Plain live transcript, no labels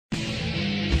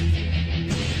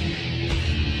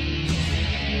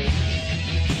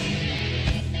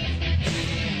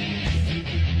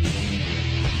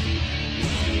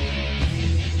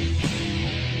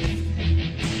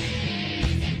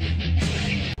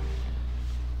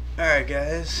Alright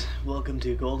guys, welcome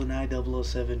to GoldenEye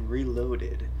 007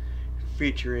 Reloaded,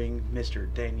 featuring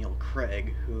Mr. Daniel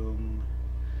Craig, whom,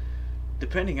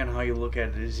 depending on how you look at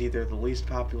it, is either the least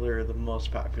popular or the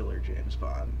most popular James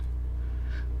Bond.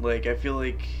 Like, I feel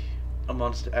like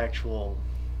amongst actual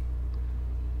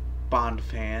Bond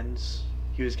fans,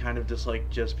 he was kind of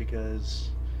disliked just because,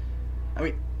 I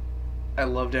mean, I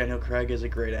love Daniel Craig as a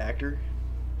great actor,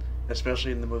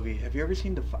 especially in the movie. Have you ever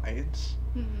seen Defiance?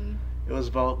 Mm-hmm. It was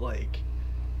about, like,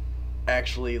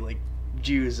 actually, like,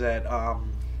 Jews that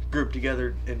grouped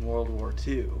together in World War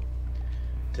II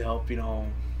to help, you know,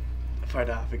 fight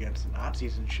off against the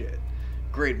Nazis and shit.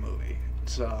 Great movie.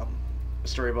 It's a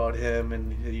story about him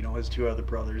and, you know, his two other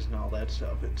brothers and all that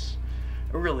stuff. It's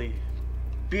a really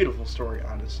beautiful story,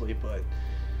 honestly, but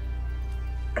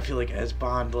I feel like as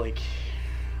Bond, like,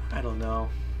 I don't know.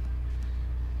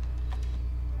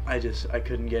 I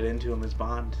couldn't get into him as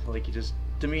Bond. Like,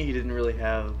 to me, he didn't really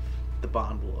have the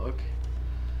Bond look.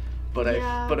 But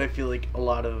Yeah. I feel like a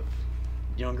lot of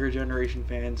younger generation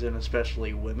fans, and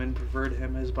especially women, preferred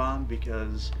him as Bond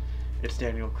because it's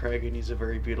Daniel Craig and he's a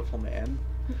very beautiful man.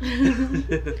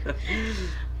 I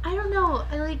don't know.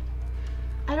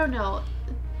 I don't know.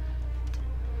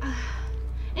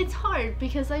 It's hard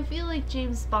because I feel like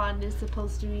James Bond is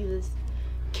supposed to be this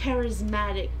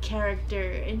charismatic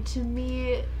character, and to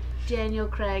me, Daniel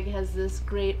Craig has this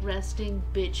great resting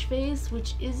bitch face,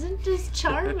 which isn't as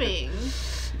charming.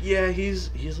 Yeah, he's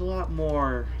a lot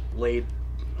more laid.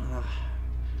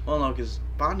 Well, no, because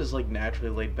Bond is like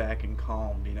naturally laid back and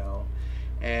calm, you know,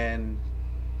 and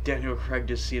Daniel Craig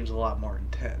just seems a lot more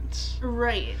intense.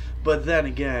 Right. But then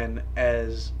again,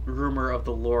 as rumor of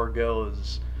the lore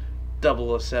goes,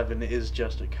 007 is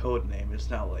just a code name. It's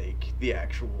not like the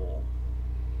actual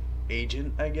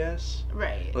agent, I guess.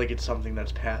 Right. Like, it's something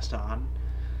that's passed on.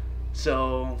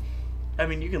 So, I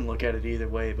mean, you can look at it either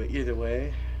way, but either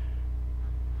way,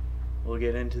 we'll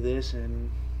get into this.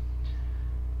 And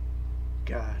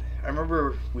God, I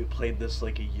remember we played this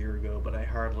like a year ago, but I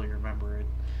hardly remember it.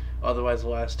 Otherwise, the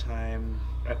last time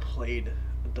I played a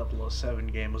 007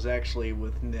 game was actually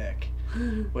with Nick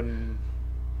when,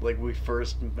 like, we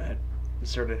first met and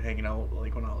started hanging out,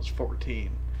 like, when I was 14.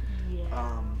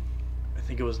 Yeah. I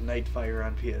think it was Nightfire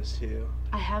on PS2.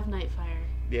 I have Nightfire.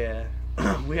 Yeah,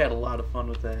 we had a lot of fun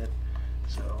with that.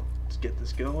 So, let's get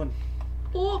this going.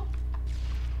 Oh!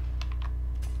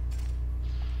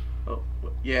 Oh,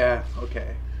 yeah,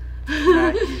 okay.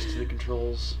 Not used to the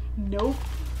controls. Nope.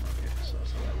 Okay, so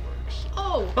that's how that works.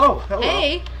 Oh! Oh, hello.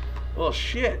 Hey! Well,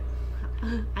 shit.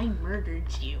 I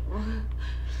murdered you.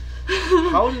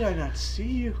 How did I not see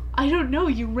you? I don't know,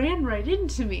 you ran right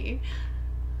into me.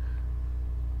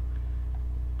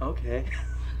 Okay.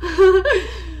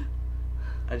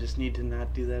 I just need to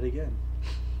not do that again.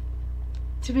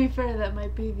 To be fair, that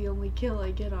might be the only kill I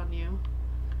get on you.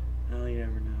 Well, you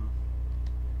never know.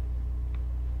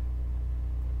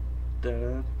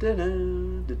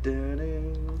 Da-da-da-da, da-da-da,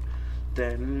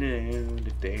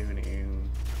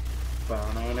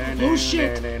 da-da-da-da-da-da. Oh,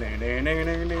 shit.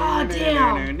 Aw, damn.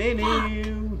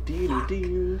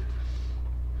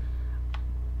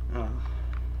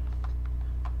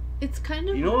 It's kind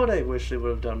of... You know what I wish they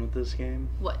would have done with this game?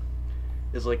 What?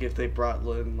 Is, like, if they brought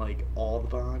in, like, all the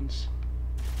Bonds.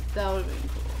 That would have been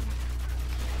cool.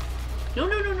 No.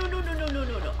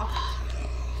 Oh,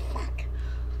 fuck.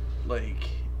 Like,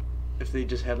 if they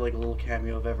just had, like, a little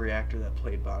cameo of every actor that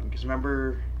played Bond. Because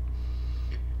remember,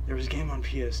 there was a game on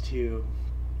PS2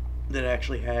 that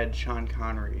actually had Sean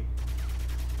Connery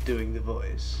doing the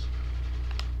voice.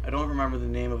 I don't remember the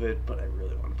name of it, but I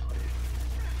really want to play it.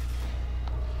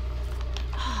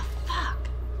 Oh, fuck.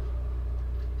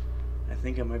 I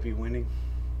think I might be winning.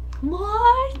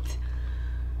 What?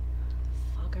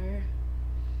 Fucker.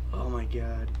 Oh my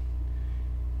god.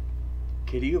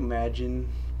 Could you imagine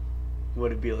what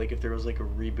it'd be like if there was like a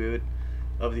reboot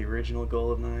of the original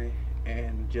GoldenEye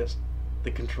and just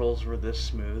the controls were this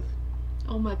smooth?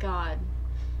 Oh my god.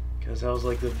 Because that was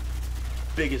like the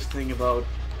biggest thing about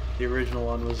the original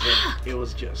one was that it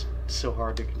was just so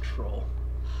hard to control.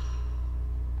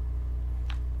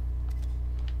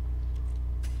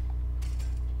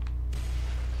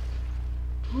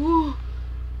 Ooh.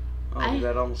 Oh, did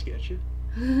that almost get you?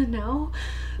 No.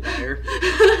 Liar.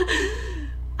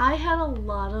 I had a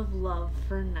lot of love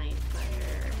for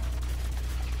Nightfire.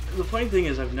 The funny thing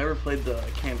is I've never played the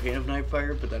campaign of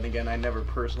Nightfire, but then again I never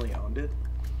personally owned it.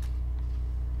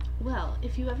 Well,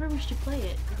 if you ever wish to play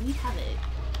it, we have it.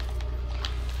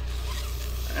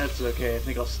 That's okay, I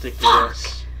think I'll stick to Fuck!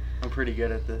 this. I'm pretty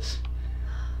good at this.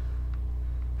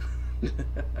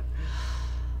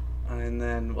 And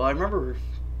then, well, I remember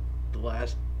the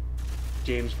last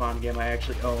James Bond game I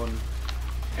actually own,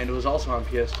 and it was also on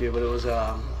PS2. But it was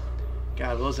God,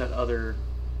 what was that other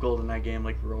GoldenEye game,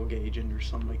 like Rogue Agent or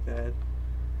something like that?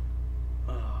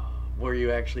 Where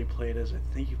you actually played as, I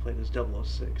think you played as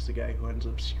 006, the guy who ends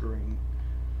up screwing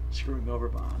over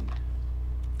Bond.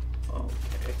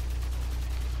 Okay.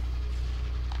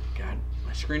 God,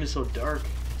 my screen is so dark.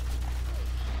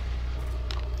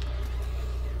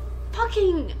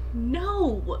 Fucking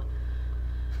no!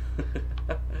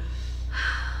 The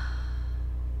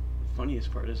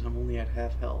funniest part is I'm only at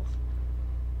half health.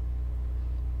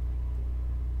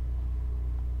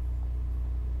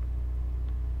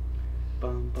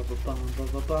 Bum bum bum bum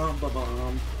bum bum bum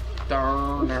bum.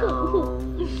 Darn,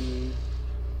 darn.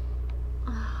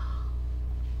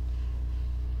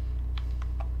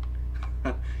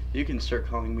 You can start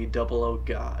calling me 00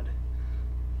 God.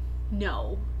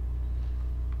 No.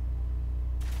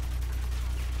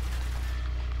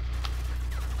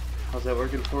 How's that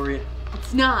working for you?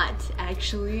 It's not,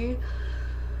 actually.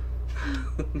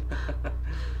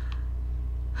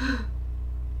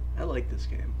 I like this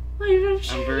game. I'm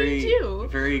sure I'm very, you do.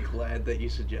 very glad that you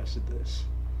suggested this.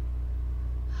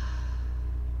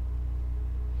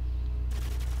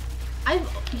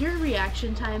 Your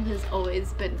reaction time has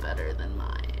always been better than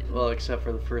mine. Well, except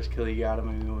for the first kill you got him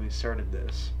when we started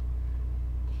this.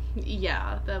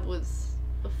 Yeah, that was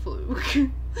a fluke.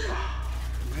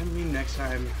 Remind me next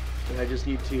time that I just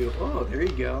need to... Oh, there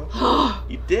you go.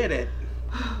 You did it.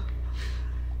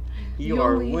 You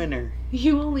are a winner.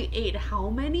 You only ate how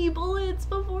many bullets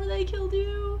before they killed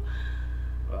you?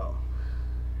 Well,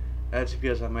 that's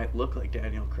because I might look like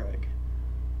Daniel Craig.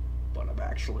 But I'm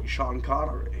actually Sean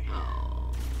Connery.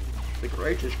 Oh. The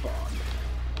greatest Bond.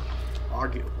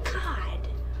 Arguably. God.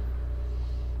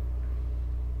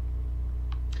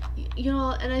 You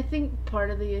know, and I think part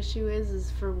of the issue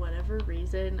is for whatever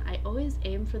reason, I always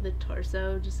aim for the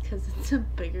torso just because it's a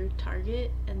bigger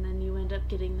target, and then you end up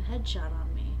getting the headshot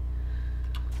on me.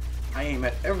 I aim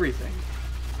at everything.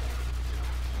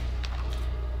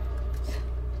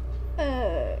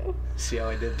 See how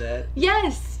I did that?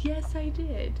 Yes, I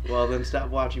did. Well, then stop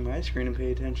watching my screen and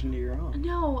pay attention to your own.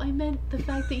 No, I meant the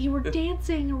fact that you were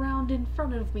dancing around in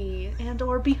front of me and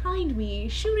or behind me,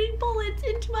 shooting bullets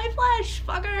into my flesh,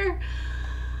 fucker.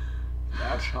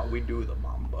 That's how we do the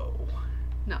mambo.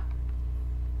 No.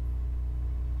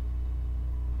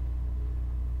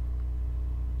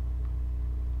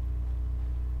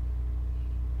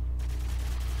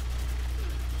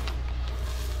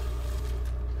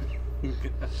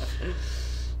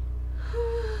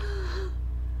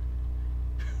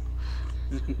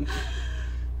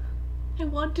 I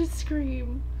want to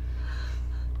scream.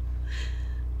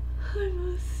 I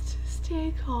must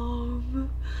stay calm.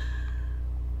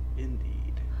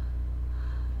 Indeed.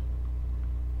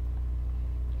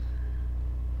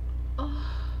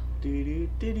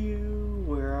 Do,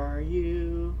 where are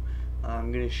you?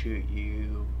 I'm gonna shoot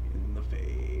you in the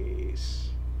face.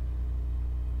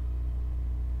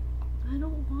 I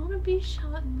don't want to be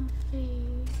shot in the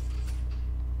face.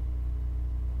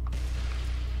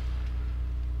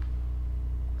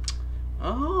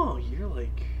 Oh, you're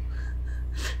like...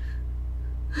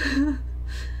 I'm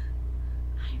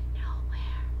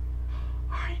nowhere.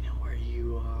 I know where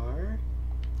you are.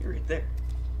 You're right there.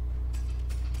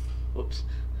 Whoops.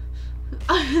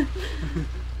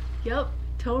 Yep,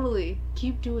 totally.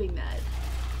 Keep doing that.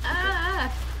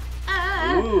 Ah!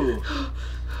 Ooh.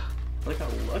 Look how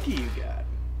lucky you got.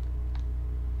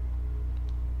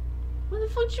 Where the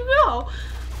fuck you go?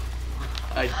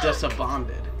 I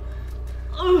disabonded.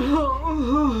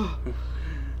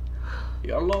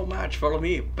 You're a low match for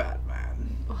me,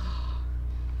 Batman.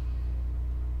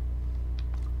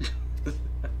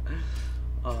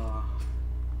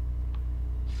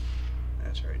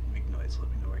 That's right. Make noise. Let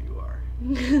me know where you are.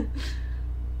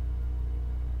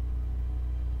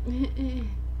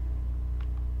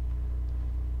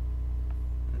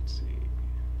 Let's see.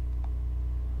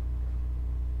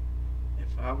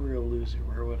 If I were a loser,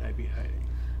 where would I be hiding?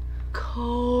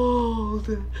 Cold.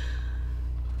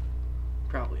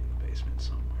 Probably in the basement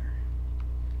somewhere.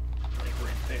 Like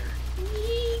right there.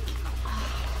 Eek.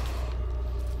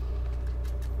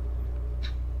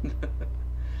 Let's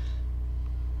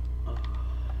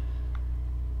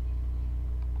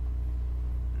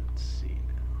see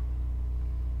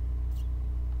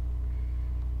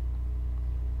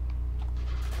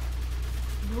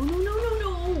now.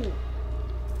 No.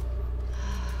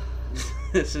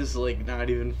 This is like not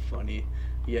even funny,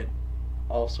 yet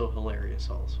also hilarious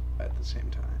also at the same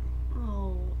time.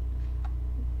 Oh,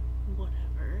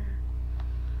 whatever.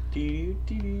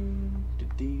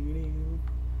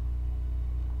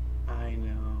 I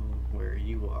know where where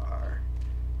you are.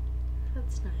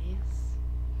 That's nice.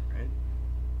 Right?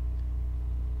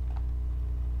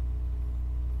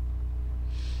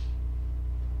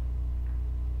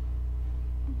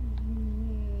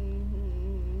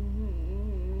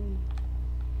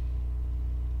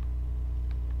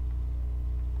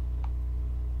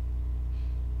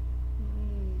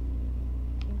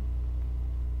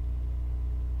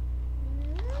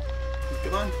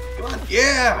 Come on, come on.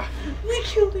 Yeah! We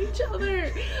killed each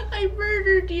other. I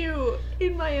murdered you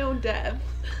in my own death.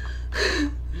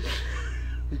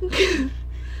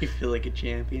 You feel like a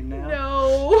champion now?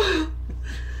 No.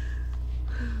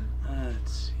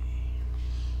 Let's see.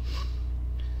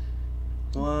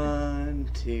 1,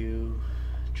 2.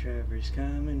 Trevor's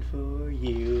coming for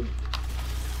you.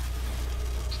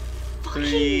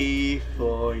 3,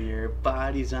 4. Your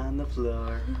body's on the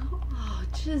floor. Oh,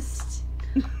 just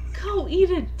go eat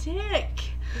a dick.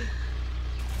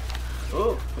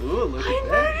 Oh, look I at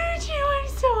that. murdered you. I'm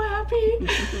so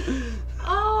happy.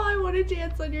 Oh, I want to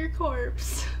dance on your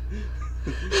corpse.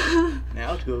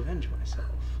 Now to avenge myself.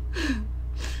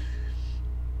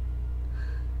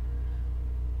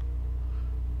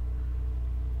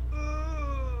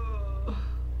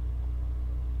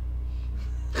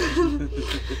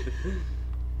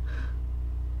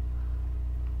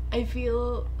 I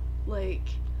feel like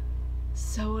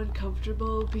so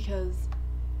uncomfortable because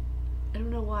I don't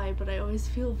know why, but I always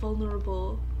feel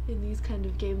vulnerable in these kind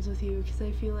of games with you because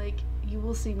I feel like you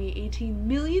will see me 18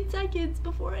 million seconds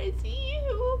before I see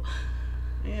you.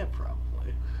 Yeah,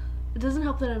 probably. It doesn't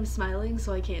help that I'm smiling,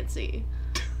 so I can't see.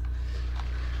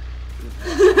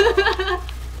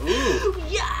 Ooh,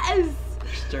 Yes!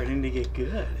 you're starting to get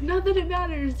good. Not that it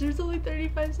matters. There's only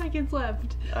 35 seconds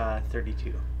left.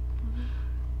 32.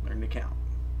 Learn to count.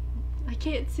 I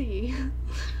can't see.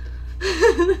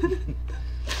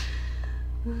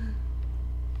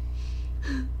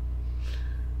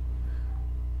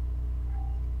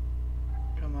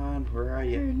 Come on, where are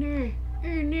you? Erner.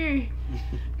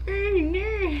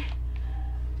 Erner.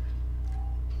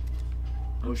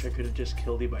 I wish I could have just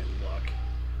killed you by luck.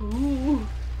 Ooh.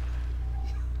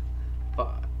 5.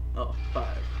 Oh,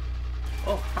 5.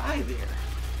 Oh, hi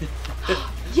there.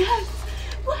 Yes!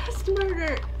 Last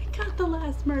murder! I got the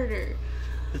last murder.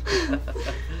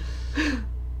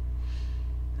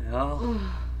 Well,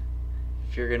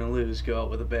 if you're gonna lose, go out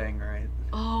with a bang, right?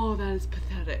 Oh, that is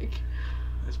pathetic.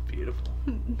 That's beautiful.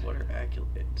 What are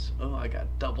accolades? Oh, I got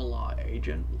double law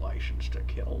agent, license to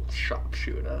kill,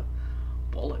 sharpshooter,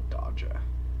 bullet dodger,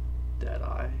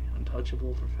 deadeye,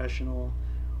 untouchable, professional.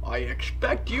 I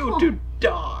expect you to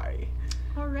die.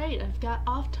 Alright, I've got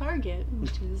off target,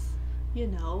 which is, you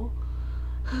know.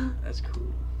 That's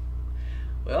cool.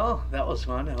 Well, that was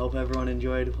fun. I hope everyone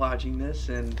enjoyed watching this,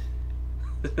 and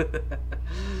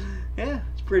yeah,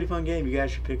 it's a pretty fun game. You guys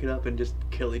should pick it up and just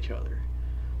kill each other.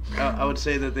 I would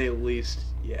say that they at least,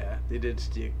 yeah, they did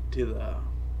stick to the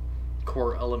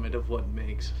core element of what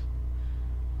makes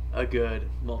a good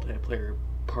multiplayer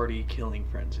party killing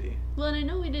frenzy. Well, and I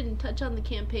know we didn't touch on the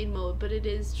campaign mode, but it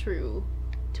is true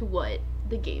to what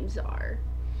the games are.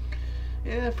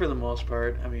 Yeah, for the most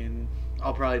part. I mean,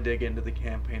 I'll probably dig into the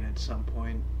campaign at some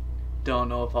point. Don't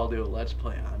know if I'll do a Let's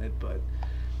Play on it, but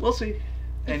we'll see.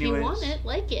 If you want it,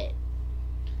 like it.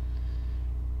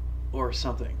 Or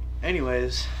something.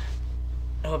 Anyways,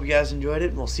 I hope you guys enjoyed it,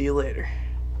 and we'll see you later.